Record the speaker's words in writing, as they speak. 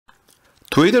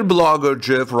Twitter blogger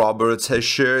Jeff Roberts has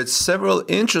shared several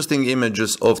interesting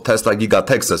images of Tesla Giga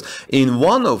Texas, in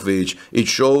one of which it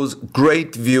shows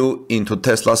great view into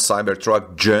Tesla's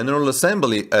Cybertruck General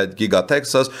Assembly at Giga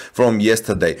Texas from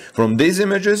yesterday. From these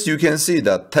images, you can see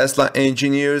that Tesla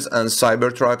engineers and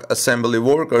Cybertruck assembly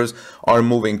workers are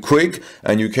moving quick,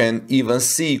 and you can even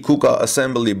see KUKA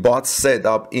assembly bots set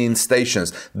up in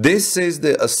stations. This is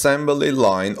the assembly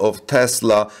line of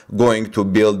Tesla going to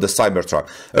build the Cybertruck.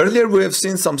 Earlier, we have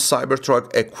seen some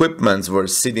Cybertruck equipments were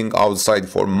sitting outside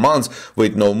for months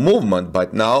with no movement,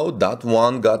 but now that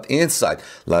one got inside.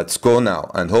 Let's go now,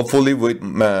 and hopefully with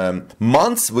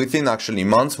months, we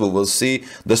will see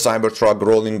the Cybertruck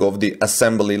rolling off the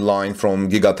assembly line from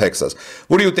Giga Texas.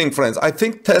 What do you think, friends? I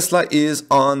think Tesla is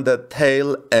on the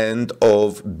tail end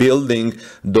of building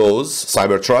those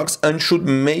Cybertrucks and should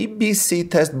maybe see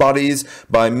test bodies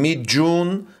by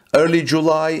mid-June, early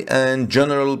July, and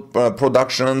general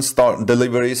production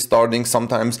deliveries starting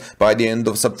sometimes by the end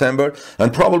of September.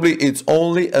 And probably it's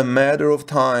only a matter of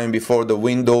time before the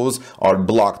windows are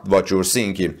blocked, what you're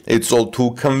seeing here. It's all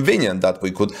too convenient that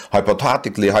we could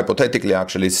hypothetically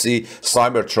actually see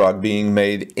Cybertruck being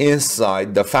made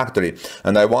inside the factory.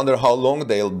 And I wonder how long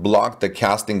they'll block the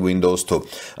casting windows too.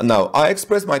 Now, I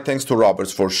express my thanks to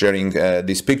Roberts for sharing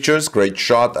these pictures. Great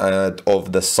shot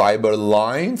of the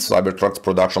Cybertruck's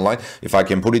production line, if I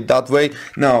can put it that way.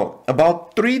 Now,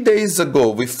 about 3 days ago,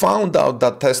 we found out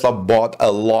that Tesla bought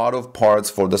a lot of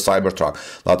parts for the Cybertruck.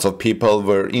 Lots of people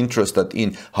were interested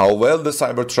in how well the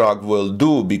Cybertruck will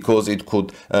do because it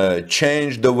could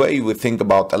change the way we think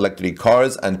about electric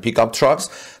cars and pickup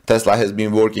trucks. Tesla has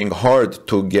been working hard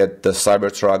to get the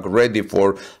Cybertruck ready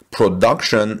for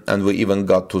production, and we even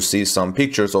got to see some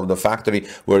pictures of the factory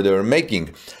where they were making.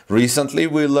 Recently,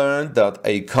 we learned that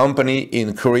a company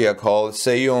in Korea called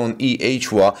Seon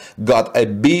EHwa got a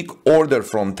big order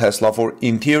from Tesla for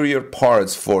interior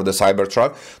parts for the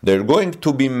Cybertruck. They're going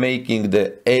to be making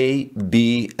the A,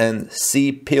 B, and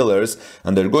C pillars,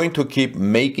 and they're going to keep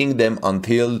making them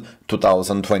until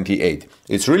 2028.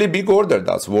 It's really big order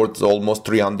that's worth almost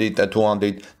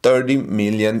 230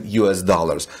 million US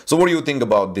dollars. So what do you think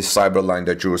about this cyber line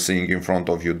that you're seeing in front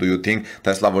of you? Do you think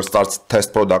Tesla will start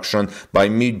test production by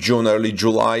mid-June, early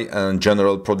July, and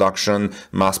general production,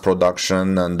 mass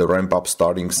production, and the ramp up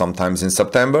starting sometimes in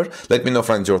September? Let me know,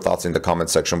 friends, your thoughts in the comment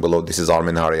section below. This is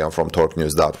Armin Harian from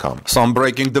TorqueNews.com. Some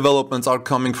breaking developments are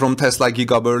coming from Tesla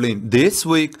Giga Berlin. This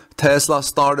week, Tesla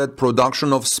started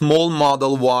production of small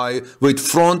Model Y with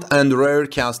front and rear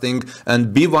casting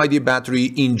and BYD battery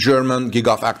in German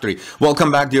Gigafactory.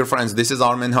 Welcome back, dear friends. This is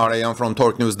Armin Harian from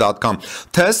TorqueNews.com.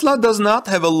 Tesla does not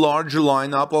have a large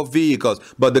lineup of vehicles,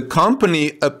 but the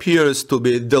company appears to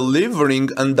be delivering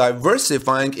and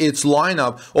diversifying its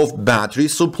lineup of battery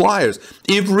suppliers.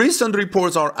 If recent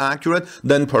reports are accurate,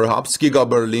 then perhaps Giga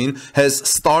Berlin has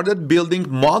started building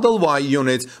Model Y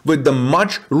units with the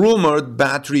much rumored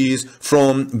batteries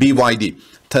from BYD.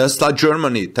 Tesla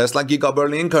Germany, Tesla Giga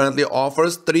Berlin currently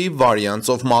offers 3 variants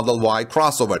of Model Y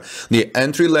crossover. The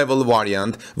entry-level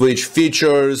variant, which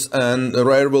features an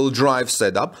rear-wheel drive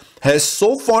setup, has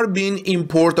so far been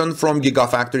imported from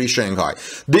Gigafactory Shanghai.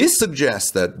 This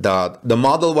suggested that the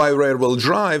Model Y rear-wheel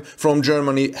drive from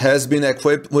Germany has been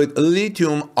equipped with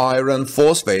lithium iron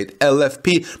phosphate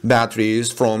LFP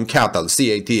batteries from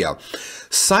CATL.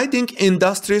 Citing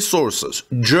industry sources,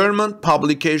 German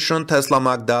publication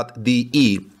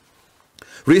TeslaMag.de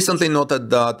recently noted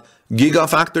that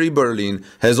Gigafactory Berlin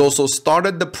has also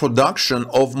started the production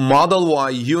of Model Y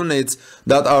units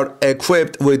that are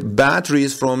equipped with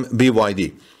batteries from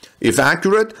BYD. If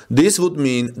accurate, this would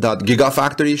mean that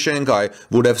Gigafactory Shanghai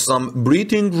would have some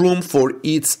breathing room for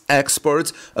its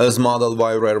experts, as Model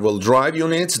Y rear-wheel drive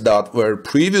units that were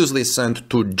previously sent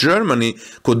to Germany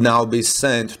could now be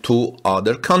sent to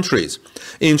other countries.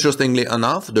 Interestingly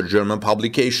enough, the German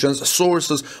publication's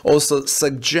sources also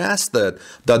suggested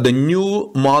that the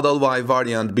new Model Y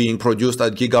variant being produced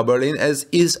at Giga Berlin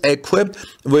is equipped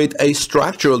with a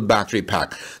structural battery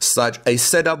pack. Such a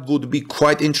setup would be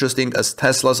quite interesting, as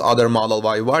Tesla's other Model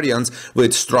Y variants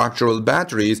with structural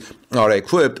batteries are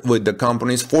equipped with the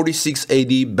company's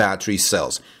 4680 battery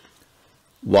cells.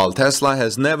 While Tesla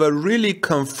has never really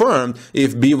confirmed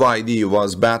if BYD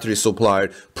was battery supplier,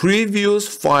 previous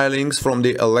filings from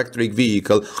the electric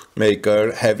vehicle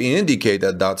maker have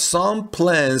indicated that some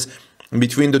plans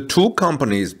between the two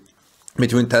companies,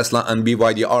 between Tesla and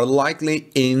BYD, are likely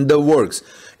in the works.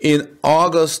 In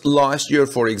August last year,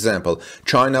 for example,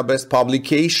 China-based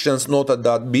publications noted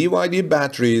that BYD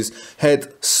batteries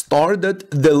had started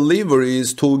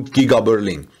deliveries to Giga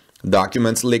Berlin.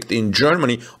 Documents leaked in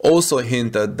Germany also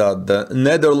hinted that the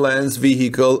Netherlands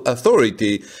Vehicle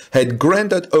Authority had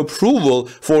granted approval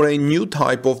for a new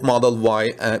type of Model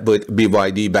Y with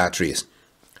BYD batteries.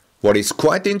 What is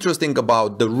quite interesting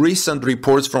about the recent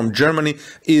reports from Germany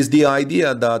is the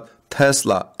idea that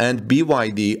Tesla and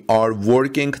BYD are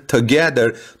working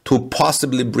together to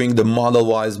possibly bring the Model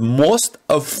Y's most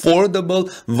affordable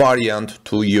variant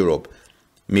to Europe.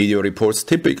 Media reports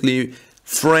typically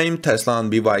frame Tesla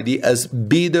and BYD as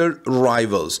bitter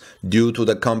rivals due to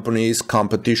the company's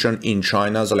competition in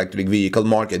China's electric vehicle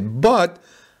market. But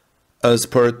as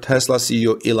per Tesla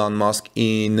CEO Elon Musk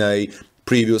in a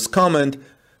previous comment,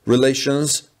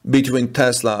 relations between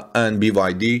Tesla and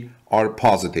BYD are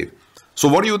positive. So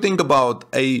what do you think about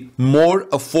a more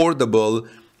affordable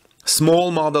small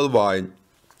Model Y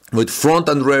with front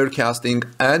and rear casting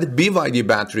and BYD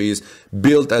batteries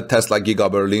built at Tesla Giga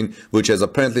Berlin, which has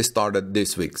apparently started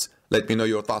this week? Let me know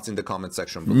your thoughts in the comment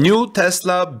section below. New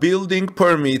Tesla building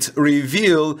permits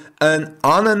reveal an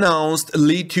unannounced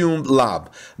lithium lab.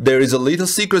 There is a little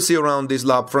secrecy around this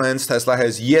lab, friends. Tesla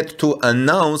has yet to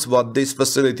announce what this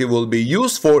facility will be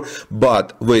used for,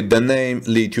 but with the name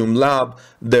Lithium Lab,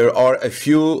 there are a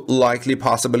few likely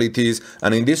possibilities,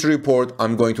 and in this report,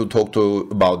 I'm going to talk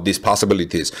about these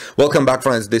possibilities. Welcome back,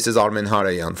 friends. This is Armen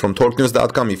Harayan from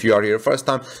TorqueNews.com. If you are here first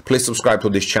time, please subscribe to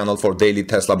this channel for daily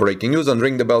Tesla breaking news and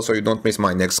ring the bell so you don't miss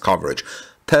my next coverage.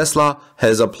 Tesla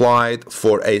has applied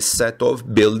for a set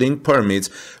of building permits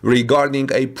regarding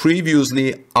a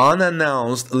previously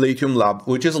unannounced lithium lab,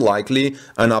 which is likely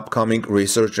an upcoming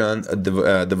research and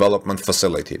development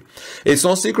facility. It's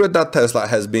no secret that Tesla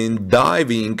has been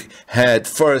diving head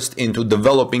first into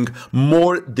developing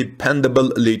more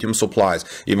dependable lithium supplies,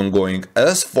 even going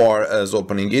as far as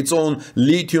opening its own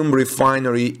lithium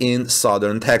refinery in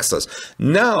southern Texas.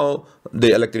 Now,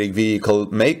 the electric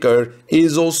vehicle maker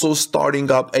is also starting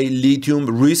up a lithium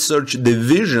research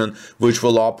division, which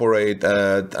will operate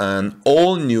at an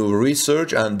all-new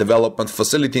research and development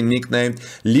facility nicknamed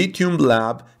Lithium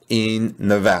Lab in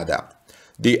Nevada.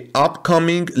 The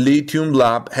upcoming Lithium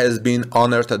Lab has been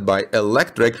unearthed by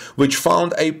Electrek, which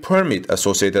found a permit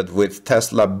associated with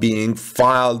Tesla being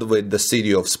filed with the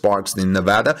city of Sparks in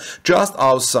Nevada, just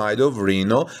outside of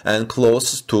Reno and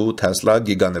close to Tesla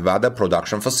Giga Nevada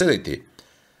production facility.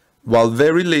 While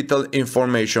very little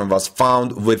information was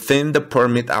found within the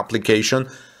permit application,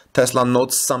 Tesla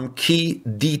notes some key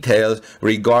details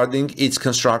regarding its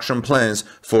construction plans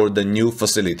for the new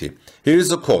facility. Here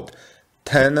is a quote: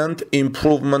 "Tenant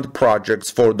improvement projects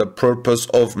for the purpose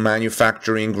of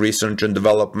manufacturing, research and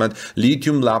development,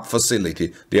 lithium lab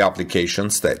facility," the application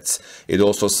states. It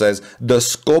also says the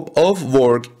scope of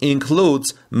work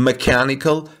includes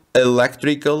mechanical,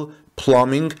 electrical,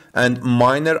 plumbing, and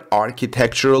minor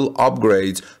architectural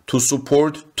upgrades to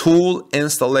support tool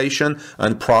installation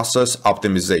and process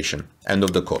optimization. End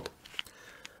of the quote.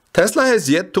 Tesla has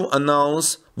yet to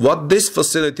announce what this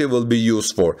facility will be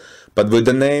used for, but with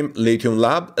the name Lithium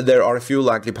Lab, there are a few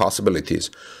likely possibilities.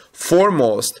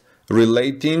 Foremost,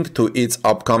 relating to its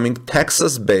upcoming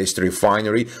Texas-based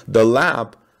refinery, the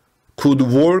lab could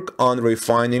work on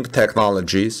refining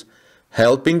technologies,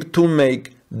 helping to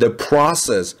make the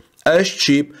process as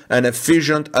cheap and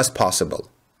efficient as possible.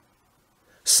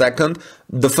 Second,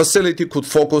 the facility could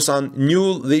focus on new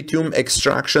lithium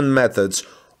extraction methods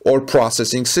or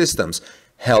processing systems,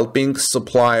 helping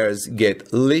suppliers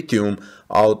get lithium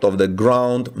out of the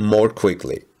ground more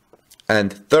quickly.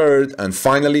 And third and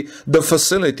finally, the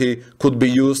facility could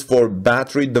be used for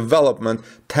battery development,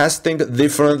 testing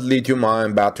different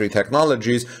lithium-ion battery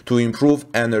technologies to improve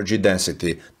energy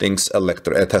density, thinks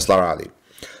Tesla Rally.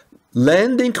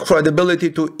 Lending credibility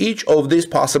to each of these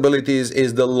possibilities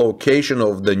is the location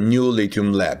of the new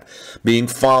lithium lab. Being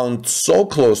found so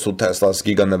close to Tesla's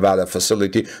Giga Nevada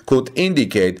facility could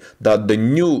indicate that the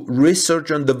new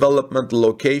research and development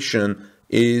location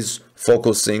is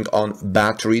focusing on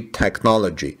battery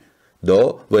technology.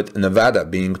 Though, with Nevada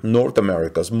being North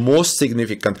America's most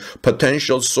significant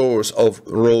potential source of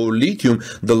raw lithium,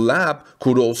 the lab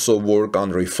could also work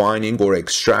on refining or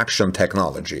extraction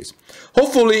technologies.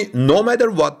 Hopefully, no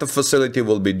matter what the facility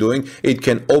will be doing, it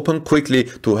can open quickly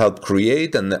to help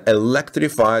create an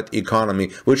electrified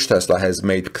economy, which Tesla has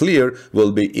made clear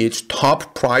will be its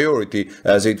top priority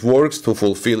as it works to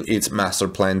fulfill its Master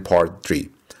Plan Part 3.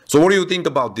 So what do you think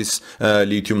about this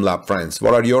lithium lab, friends?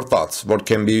 What are your thoughts? What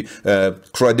can be a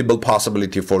credible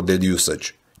possibility for the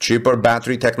usage? Cheaper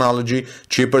battery technology,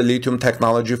 cheaper lithium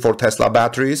technology for Tesla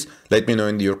batteries? Let me know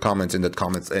in your comments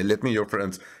let me know, your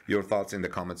friends, your thoughts in the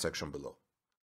comment section below.